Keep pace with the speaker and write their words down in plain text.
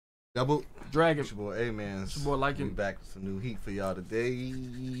Double Dragon. It's your boy AMENZ. It's your boy Like We Him. back with some new heat for y'all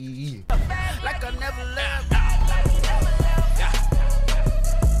today. Like I never left.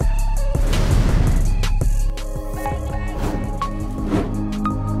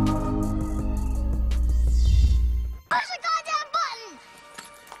 Push the goddamn button!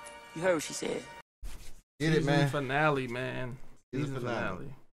 You heard what she said. Get it, man. Finale, man. Season Season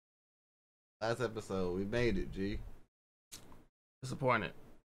finale. Last episode, we made it, G. Disappointed.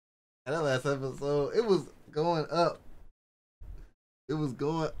 And that last episode, it was going up. It was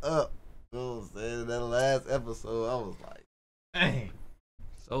going up. You know what I'm saying? That last episode, I was like, dang.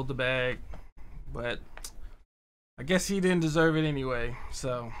 Sold the bag, but I guess he didn't deserve it anyway.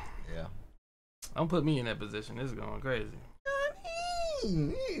 So Yeah. don't put me in that position. This is going crazy.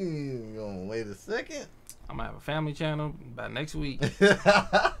 You ain't gonna wait a second. I'm gonna have a family channel by next week.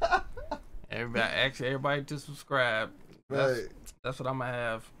 Everybody to subscribe. Right. That's what I'm gonna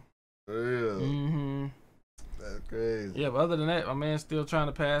have. For real. That's crazy. Yeah, but other than that, my man's still trying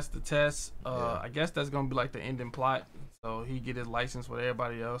to pass the test. Yeah. I guess that's gonna be like the ending plot. So he get his license with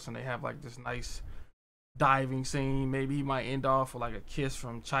everybody else, and they have like this nice diving scene. Maybe he might end off with like a kiss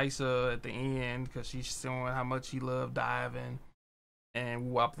from Chisa at the end because she's showing how much he loved diving,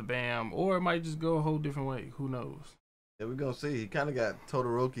 and whop the bam. Or it might just go a whole different way. Who knows? Yeah, we're gonna see. He kind of got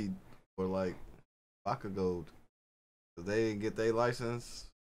Todoroki for like Bakugo. They didn't get their license.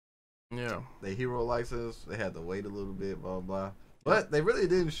 Yeah. Their hero license. They had to wait a little bit, blah, blah. But they really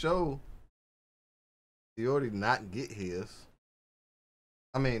didn't show he already not get his.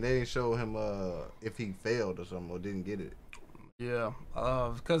 I mean, they didn't show him if he failed or something or didn't get it. Yeah.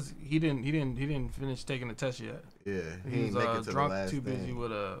 Because he didn't finish taking the test yet. Yeah, He didn't make it was to drunk, the last too busy thing.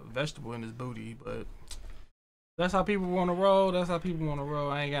 with a vegetable in his booty. But that's how people want to roll. That's how people want to roll.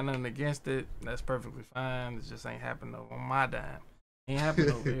 I ain't got nothing against it. That's perfectly fine. It just ain't happening on my dime. Ain't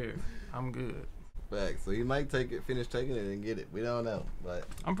happening over here. I'm good. Back. So he might take it, finish taking it, and get it. We don't know, but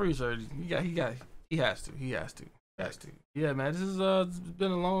I'm pretty sure he has to. Yeah, man. This is it's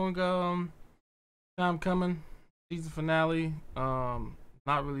been a long time coming. Season finale.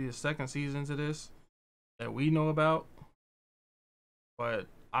 Not really a second season to this that we know about, but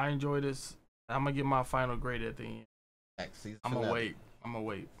I enjoy this. I'm gonna get my final grade at the end. back season I'm gonna finale.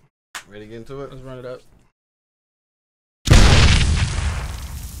 wait. Ready to get into it? Let's run it up.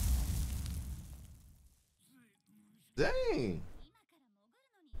 Dang.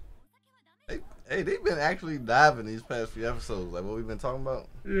 Hey, they've been actually diving these past few episodes, like what we've been talking about.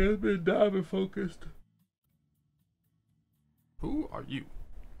 Yeah, it's been diving focused. Who are you?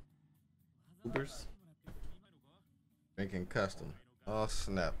 Ubers. Drinking custom. Oh,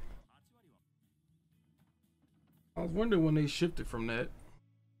 snap. I was wondering when they shifted from that.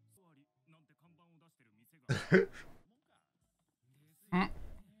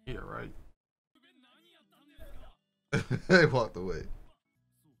 Yeah, right. They walked away.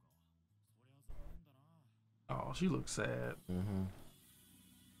 Oh, she looks sad.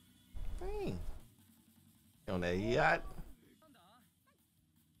 Dang. On that yacht.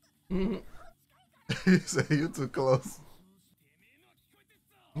 Mhm. You say you too close.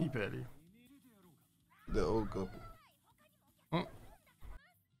 He petty. The old couple. Mm.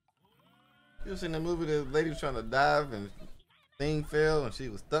 You seen the movie the lady was trying to dive and thing fell and she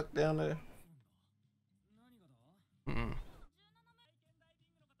was stuck down there? Mm-mm.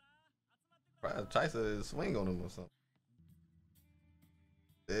 Probably Chisa to swing on him or something.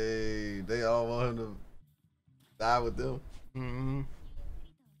 They all want him to die with them. Mm-hmm.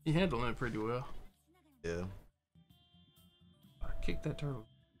 He handling it pretty well. Yeah. I kicked that turtle.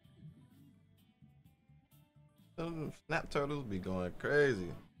 Them snap turtles be going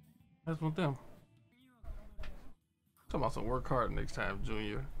crazy. That's one them. Talking about some work hard next time,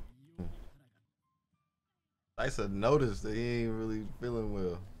 Junior. Chisa noticed that he ain't really feeling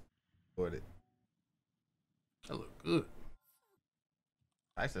well for it. That look good.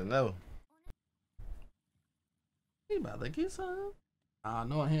 Chisa no. He about to get some. I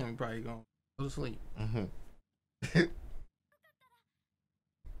know him. He probably gonna go to sleep.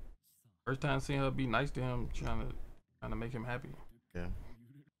 First time seeing her be nice to him, trying to make him happy. Yeah.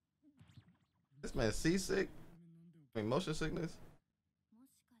 This man seasick. I mean, motion sickness.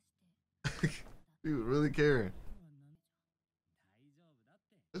 He was really caring.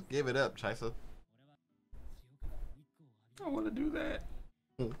 Just give it up, Chisa. I want to do that.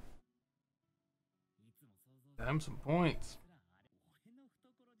 Damn, some points.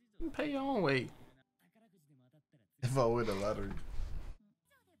 You can pay your own way. If I win the lottery.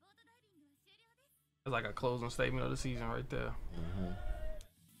 That's like a closing statement of the season right there.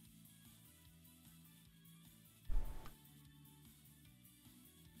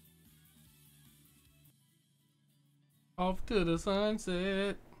 Off to the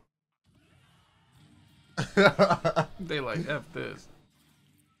sunset. They like F this.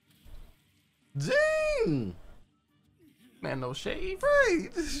 Dang! Man, no shave. Right,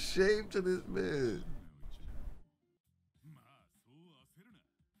 just shave to this man.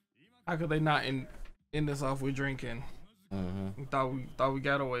 How could they not end this off with drinking? Mm-hmm. Thought we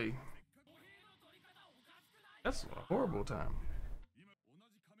got away. That's a horrible time.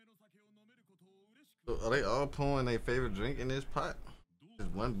 So are they all pouring their favorite drink in this pot?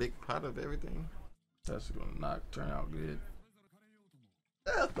 Just one big pot of everything? That's gonna not turn out good.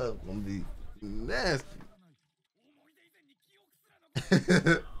 That's gonna be nasty.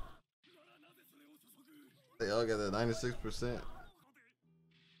 They all got that 96%.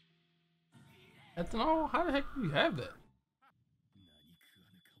 Ethanol? How the heck do you have that?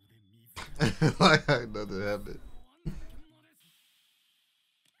 Like I nothing happened.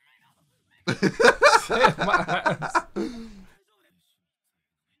 My ass.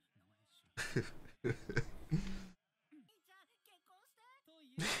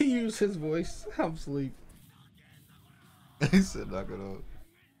 He used his voice. I'm asleep. He said knock it off.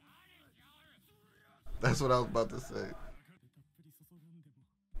 That's what I was about to say.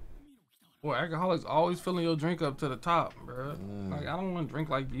 Boy, alcoholics always filling your drink up to the top, bro. Like, I don't want to drink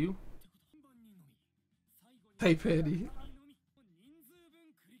like you. Hey, petty.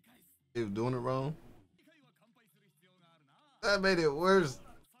 He was doing it wrong. That made it worse.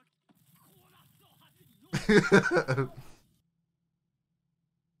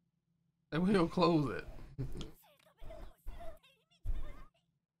 And we'll close it.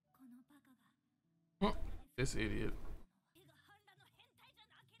 This idiot.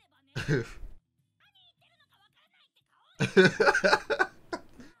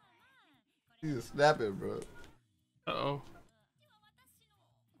 He's snapping, bro. Uh-oh.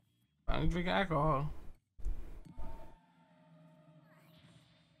 I'm drinking alcohol.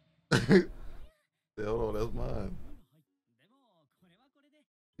 Say, hold on, that's mine.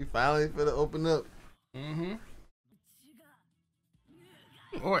 He finally finna open up. Mm-hmm.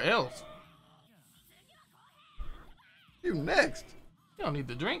 Or else. You next. You don't need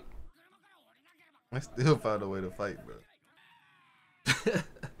to drink. I still found a way to fight, bro.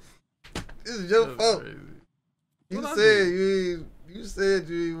 This is your fault. Crazy. You What I said do? you said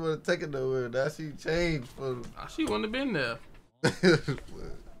you didn't want to take it nowhere. Now she changed for. She wouldn't have been there.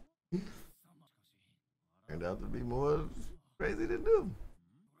 Turned out to be more crazy than them.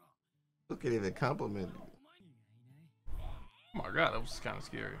 Who can't even compliment you? Oh my god, that was kind of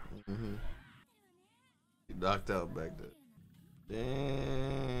scary. Mm-hmm. He knocked out back there.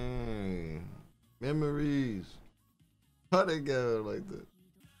 Dang. Memories. How they got out like that?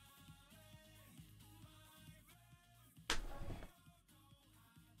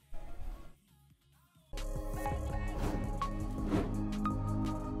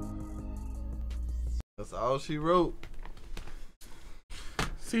 That's all she wrote.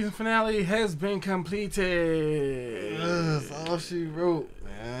 Season finale has been completed. That's all she wrote,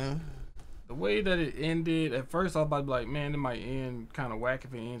 man. The way that it ended, at first I was about to be like, man, it might end kind of whack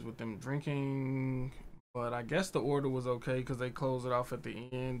if it ends with them drinking. But I guess the order was okay because they closed it off at the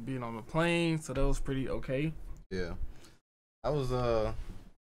end, being on the plane. So that was pretty okay. Yeah. I was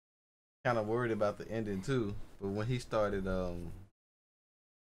kind of worried about the ending too. But when he started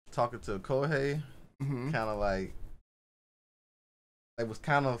talking to Kohei, Mm-hmm. kind of like they was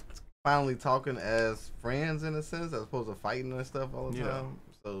kind of finally talking as friends in a sense, as opposed to fighting and stuff all the time.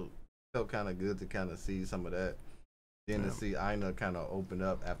 So it felt kind of good to kind of see some of that. Then to see Aina kind of open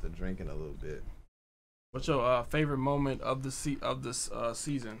up after drinking a little bit. What's your favorite moment of the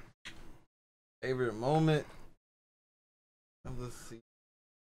season? Favorite moment of the season?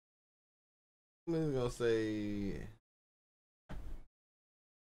 I'm gonna say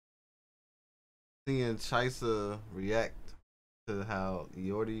seeing Chisa react to how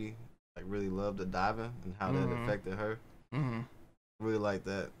Iori like really loved the diving and how that affected her. Mm-hmm. Really like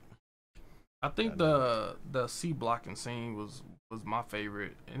that. I think the C blocking scene was my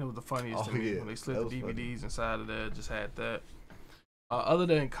favorite, and it was the funniest to me when they slid the DVDs funny. Inside of that. Just had that. Other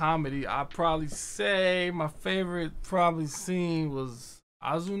than comedy, I'd probably say my favorite scene was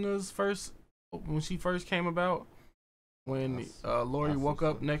Azuna's when she first came about. When Lori woke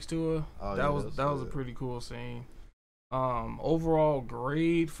up next to her, that was a pretty cool scene. Overall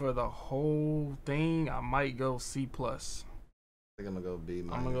grade for the whole thing, I might go C+. I think I'm gonna go B-. I'm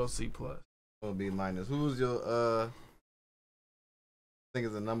gonna go C+. I'm gonna B-. Who's your I think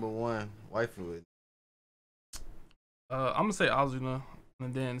it's the number one waifu? I'm gonna say Azuna,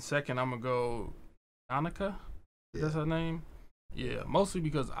 and then second I'm gonna go Annika. Is that her name? Yeah, mostly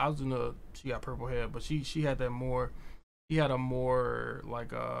because Azuna, she got purple hair, but she had that more he had a more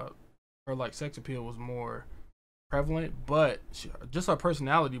like her like sex appeal was more prevalent, but just her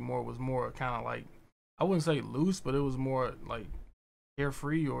personality was more kind of like, I wouldn't say loose, but it was more like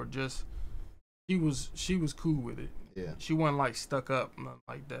carefree, or just she was cool with it. Yeah. She wasn't like stuck up, nothing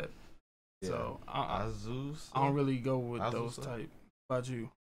like that. Yeah. So I Azusa? don't really go with Azusa? those type. How about you?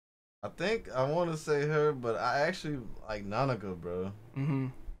 I think I want to say her, but I actually like Nanaka, bro. Mm-hmm.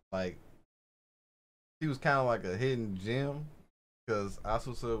 Like, she was kind of like a hidden gem, because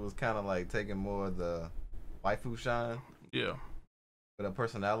Asusa was kind of like taking more of the waifu shine Yeah. with her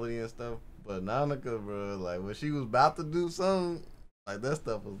personality and stuff. But Nanaka, bro, like when she was about to do something, like that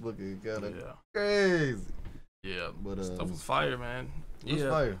stuff was looking kind of crazy. Yeah. But Stuff was fire, man. it was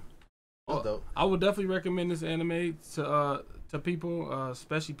fire. It was dope. I would definitely recommend this anime to people,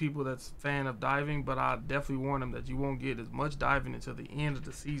 especially people that's fan of diving. But I definitely warn them that you won't get as much diving until the end of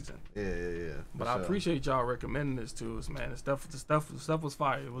the season. Yeah. But I appreciate y'all recommending this to us, man. The stuff was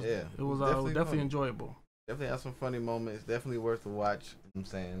fire. It was definitely enjoyable. Definitely have some funny moments. Definitely worth the watch. I'm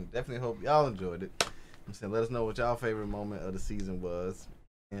saying, definitely hope y'all enjoyed it. I'm saying, let us know what y'all favorite moment of the season was.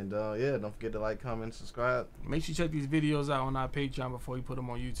 And yeah, don't forget to like, comment, subscribe. Make sure you check these videos out on our Patreon before you put them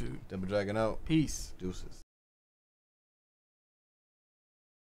on YouTube. Double Dragon out. Peace. Deuces.